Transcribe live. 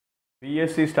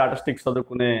BSc Statistics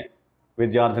చదువుకునే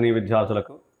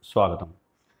విద్యార్థులకు స్వాగతం.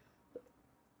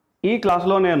 ఈ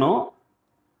క్లాస్లో నేను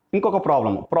ఇంకొక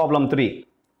problem 3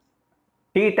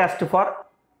 tea test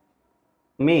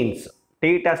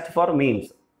for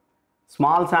means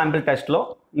small sample టెస్ట్లో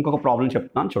ఇంకొక ప్రాబ్లం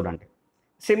చెప్తున్నాను చూడండి.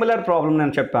 సిమిలర్ ప్రాబ్లం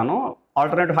నేను చెప్పాను,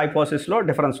 ఆల్టర్నేటివ్ హైపోథసిస్లో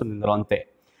డిఫరెన్స్ ఉంది ఇందులో అంతే.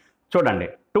 చూడండి,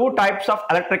 2 types of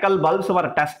electrical bulbs were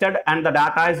tested and the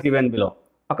data is given below.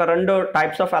 ఒక 2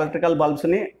 types of electrical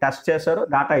bulbsని టెస్ట్ చేశారు,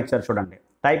 డేటా ఇచ్చారు చూడండి.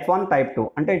 type 1 type 2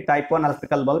 అంటే type 1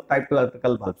 electrical bulb, type 2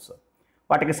 electrical bulbs.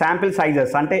 వాటికి శాంపిల్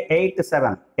సైజెస్ అంటే 8,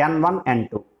 7, N1,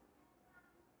 N2.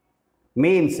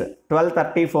 Means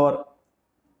 1234,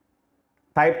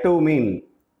 type 2 mean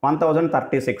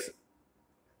 1036,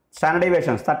 standard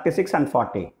deviations 36 and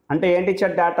 40. అంటే ఏంటి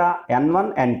ఇచ్చారు data? N1,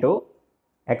 N2,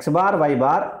 X bar, Y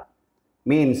bar,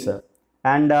 means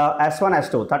and S1,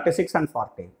 S2 36 and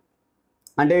 40.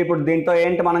 అంటే ఇప్పుడు దీంతో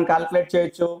ఏంటి మనం క్యాలిక్యులేట్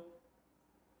చేయొచ్చు?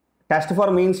 టెస్ట్ ఫర్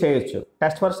మీన్స్ చేయొచ్చు,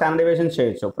 టెస్ట్ ఫర్ స్టాండర్డ్ డీవియేషన్స్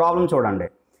చేయొచ్చు. ప్రాబ్లం చూడండి.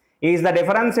 Is the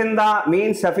difference in the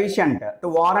means sufficient to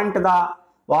warrant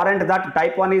that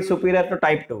type 1 is superior to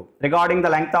type 2 regarding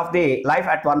the length of the life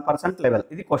at 1% level?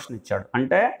 ఇది question ఇచ్చాడు.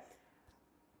 అంటే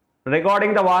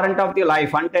regarding the warrant of the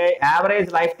life అంటే average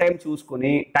life time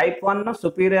చూసుకుని type 1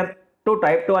 superior to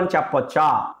type 2 అని చెప్పొచ్చా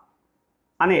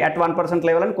అని at 1%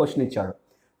 level అని question ఇచ్చాడు.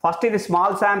 ఫస్ట్ ఇది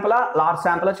స్మాల్ శాంపులా లార్జ్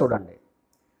శాంపులా చూడండి.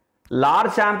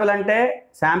 లార్జ్ శాంపుల్ అంటే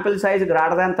శాంపిల్ సైజ్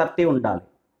గ్రేటర్ దాన్ 30 ఉండాలి.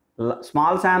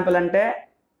 స్మాల్ శాంపుల్ అంటే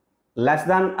less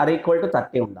than or equal to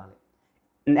 30 ఉండాలి.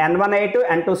 N1 8,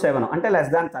 N2 7 అంటే less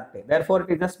than 30. Therefore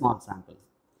it is the small sample.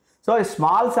 So ఈ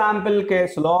స్మాల్ శాంపిల్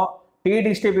కేసులో టీ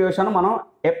డిస్ట్రిబ్యూషన్ మనం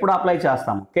ఎప్పుడు అప్లై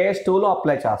చేస్తాము? కేస్ 2లో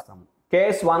అప్లై చేస్తాము.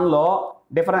 Case 1లో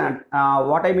different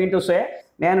what I mean to say,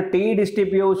 నేను tea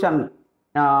distribution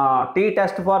tea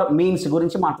test for means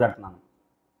గురించి మాట్లాడుతున్నాను.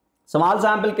 స్మాల్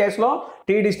శాంపిల్ కేసులో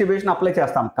టీ డిస్ట్రిబ్యూషన్ అప్లై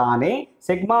చేస్తాం, కానీ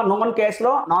సిగ్మా నోన్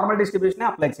కేసులో నార్మల్ డిస్ట్రిబ్యూషన్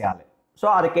అప్లై చేయాలి. సో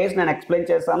అది కేసు నేను ఎక్స్ప్లెయిన్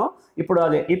చేస్తాను.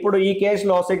 ఇప్పుడు ఈ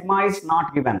కేసులో సిగ్మా ఇస్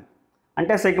నాట్ గివెన్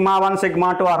అంటే sigma 1, sigma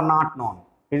 2 are not known.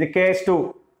 ఇది కేస్ 2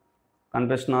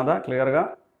 కనిపిస్తున్నదా క్లియర్గా?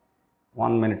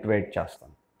 1 minute వెయిట్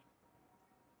చేస్తాను.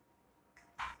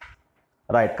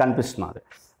 రైట్, కనిపిస్తున్నది.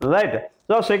 Right,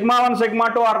 so sigma 1, sigma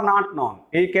 2 are not known.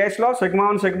 ఈ కేసులో సిగ్మా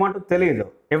 1, సిగ్మా 2 తెలియదు,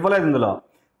 ఇవ్వలేదు ఇందులో.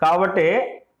 కాబట్టి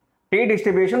టీ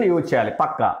డిస్ట్రిబ్యూషన్ యూజ్ చేయాలి,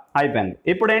 పక్కా అయిపోయింది.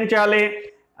 ఇప్పుడు ఏం చేయాలి?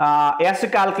 ఎస్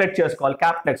క్యాలిక్యులేట్ చేసుకోవాలి.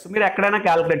 క్యాపిటల్ మీరు ఎక్కడైనా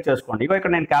క్యాలిక్యులేట్ చేసుకోండి. ఇగో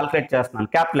ఇక్కడ నేను క్యాలిక్యులేట్ చేస్తున్నాను.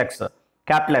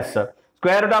 Capital yes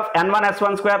square root of N1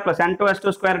 S1 square plus N2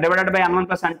 S2 square divided by N1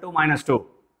 plus N2 minus 2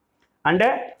 అంటే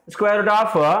square root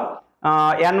of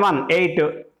N1 8,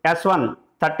 S1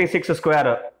 36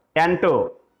 square, N2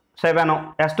 7,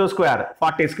 S2 square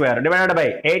 40 square divided by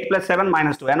 8 plus 7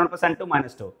 minus 2, N1 plus N2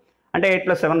 minus 2 అంటే 8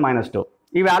 plus 7 minus 2.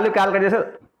 ఈ value calculate చేస్తే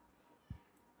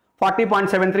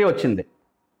 40.73 వచ్చింది.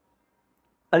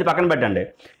 అది పక్కన పెట్టండి.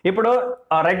 ఇప్పుడు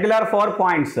regular 4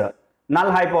 points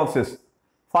null hypothesis.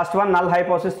 First one null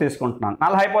hypothesis తీసుకుంటున్నాను.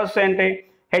 నల్ హైపోథసిస్ ఏంటి?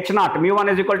 H0 μ1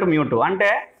 ఈజ్ ఈక్వల్ టు μ2 అంటే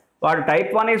వాడు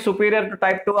type 1 is superior to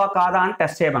type 2 కాదా అని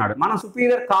టెస్ట్ చేయమన్నాడు. మనం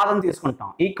సుపీరియర్ కాదని తీసుకుంటాం,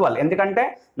 ఈక్వల్. ఎందుకంటే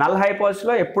నల్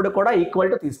హైపోథసిస్లో ఎప్పుడు కూడా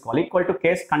ఈక్వల్ టు తీసుకోవాలి, ఈక్వల్ టు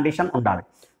కేస్ కండిషన్ ఉండాలి.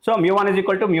 So μ1 is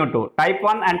equal to μ2. type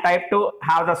 1 and type 2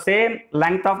 have the same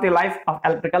length of the life of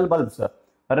electrical bulbs.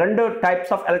 2 types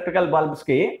of electrical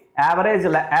బల్బ్స్కి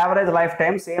average life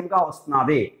time సేమ్గా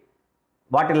వస్తున్నది,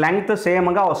 వాటి length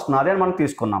సేమ్గా వస్తున్నది అని మనం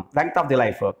తీసుకున్నాం, length of the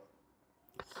life.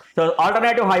 So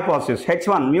alternative hypothesis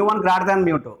H1 μ1 greater than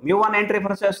μ2. μ1 ఏంటి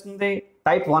refer చేస్తుంది?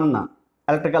 type 1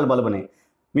 electrical బల్బ్ని.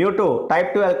 μ2 type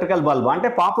 2 electrical bulb అంటే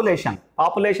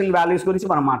population values గురించి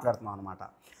మనం మాట్లాడుతున్నాం అనమాట.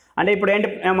 అంటే ఇప్పుడు ఏంటి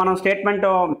మనం స్టేట్మెంట్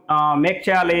మేక్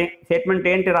చేయాలి? స్టేట్మెంట్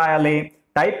ఏంటి రాయాలి?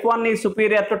 type 1 is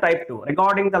superior to type 2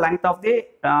 regarding the length of the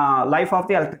life of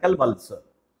the electrical bulbs.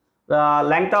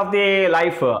 Length of the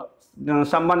life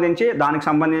దానికి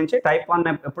సంబంధించి type 1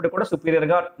 ఎప్పుడు కూడా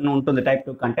సుపీరియర్గా ఉంటుంది type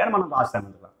 2 కంటే అని మనం రాస్తాం.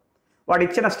 ఇందులో వాడు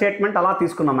ఇచ్చిన స్టేట్మెంట్ అలా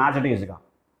తీసుకున్నాం యాజ్ ఇట్ ఈజ్గా.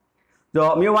 సో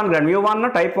μ1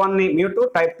 type 1ని, μ2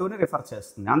 type 2ని రిఫర్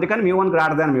చేస్తుంది. అందుకని μ1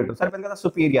 గ్రేటర్ దాన్ μ2 సరిపోయింది కదా,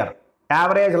 సుపీరియర్.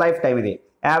 యావరేజ్ లైఫ్ టైం ఇది,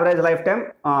 యావరేజ్ లైఫ్ టైం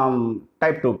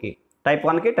type 2కి, type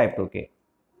 1కి, type 2కి.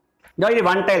 ఇది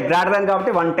 1 టైల్ గ్రేటర్ దాన్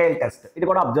కాబట్టి 1 టైల్ టెస్ట్. ఇది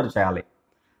కూడా అబ్జర్వ్ చేయాలి,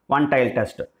 1 టైల్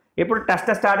టెస్ట్. ఇప్పుడు టెస్ట్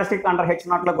స్టాటిస్టిక్ అండర్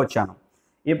H0లోకి వచ్చాను.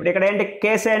 ఇప్పుడు ఇక్కడ ఏంటి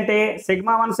కేసు ఏంటి?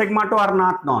 Sigma 1, sigma 2 are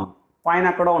not known. పైన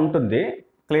ఎక్కడ ఉంటుంది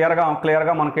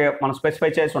క్లియర్గా మనం స్పెసిఫై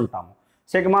చేసి ఉంటాము.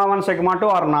 Sigma 1, sigma 2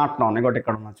 are not known. ఇంకోటి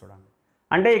ఇక్కడ ఉన్న చూడండి.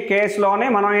 అంటే ఈ కేసులోనే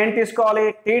మనం ఏం తీసుకోవాలి?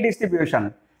 టీ డిస్ట్రిబ్యూషన్,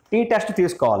 టీ టెస్ట్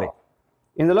తీసుకోవాలి.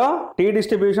 ఇందులో టీ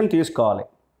డిస్ట్రిబ్యూషన్ తీసుకోవాలి.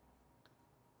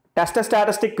 టెస్ట్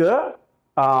స్టాటిస్టిక్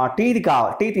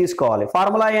టీ తీసుకోవాలి.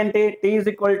 ఫార్ములా ఏంటి? T is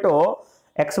equal to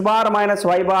x bar minus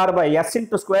y bar by s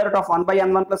into square root of 1 by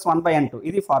n1 plus 1 by n2.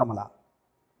 ఇది ఫార్ములా.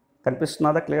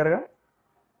 కనిపిస్తున్నదా క్లియర్గా?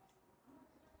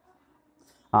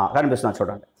 కనిపిస్తున్నా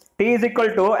చూడండి. t is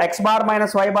equal to X bar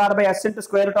minus y bar by yes into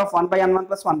square root of 1/n1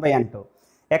 plus 1/n2.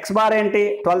 X bar ఏంటి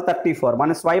 1234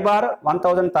 minus y bar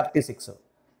 1036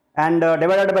 and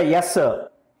divided by yes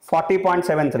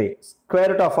 40.73 square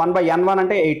root of 1/n1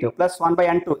 అంటే 8 plus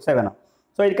 1/n2 7.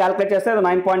 So ఇది calculate చేస్తే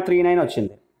 9.39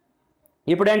 వచ్చింది.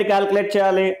 ఇప్పుడు ఏంటి calculate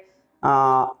చేయాలి?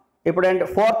 ఇప్పుడు ఏంటి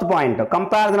fourth point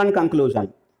comparison and conclusion.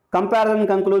 Comparison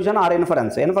conclusion or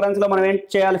inference. ఇన్ఫరెన్స్లో మనం ఏంటి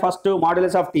చేయాలి? First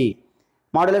modulus of tea.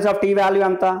 Modulus of tea value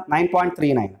ఎంత?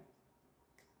 9.39.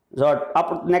 సో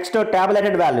అప్పుడు next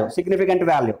టాబులేటెడ్ value significant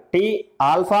value tea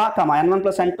alpha n1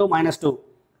 plus n2 -2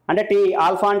 అంటే టీ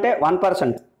ఆల్ఫా అంటే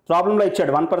 1%. ప్రాబ్లంలో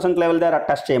ఇచ్చాడు 1% లెవెల్ దగ్గర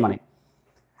టెస్ట్ చేయమని.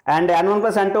 And n1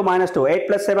 plus n2 -2 8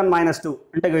 plus 7 -2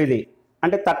 అంటే ఇది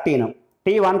అంటే 13.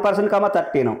 టీ 1%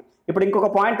 13. ఇప్పుడు ఇంకొక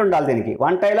పాయింట్ ఉండాలి దీనికి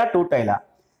 1 టైలా 2 టైలా.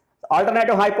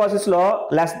 ఆల్టర్నేటివ్ హైపోథిసిస్లో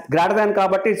లెస్ గ్రేటర్ దాన్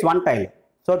కాబట్టి it's 1 tile.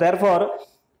 So therefore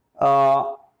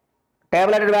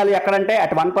tabulated value ఎక్కడంటే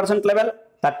at 1% level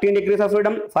 13 degrees of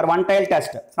freedom for 1 tile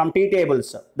test from T tables.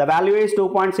 The value is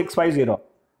 2.650.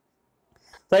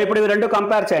 So ఇప్పుడు ఇవి రెండు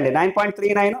కంపేర్ చేయండి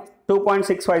 9.39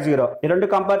 2.650. ఈ రెండు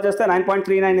కంపేర్ చేస్తే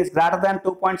 9.39 is greater than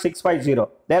 2.650.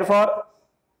 Therefore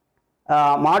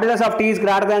modulus of T is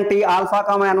greater than T alpha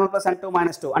n1 plus n2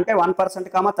 -2 అంటే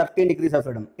 1% 13 degrees of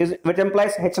freedom which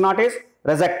implies H0 is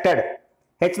rejected.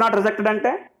 H0 rejected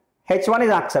అంటే H1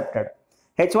 is accepted.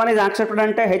 H1 is accepted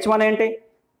అంటే H1 ఏంటి?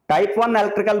 Type 1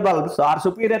 electrical bulbs are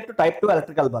superior to type 2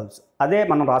 electrical bulbs. అదే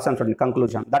మనం రాసాం చూడండి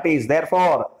conclusion. That is there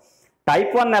four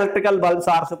type 1 electrical bulbs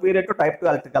are superior to type 2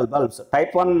 electrical bulbs.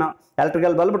 Type 1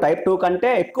 electrical bulb type 2 కంటే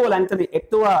ఎక్కువ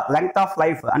length of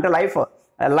life అంటే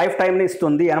life టైంని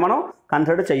ఇస్తుంది అని మనం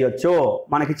కన్సిడర్ చేయొచ్చు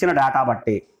మనకిచ్చిన డేటా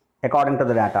బట్టి according to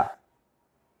the data.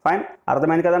 Fine,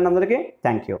 అర్థమైంది కదండి అందరికీ?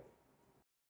 Thank you.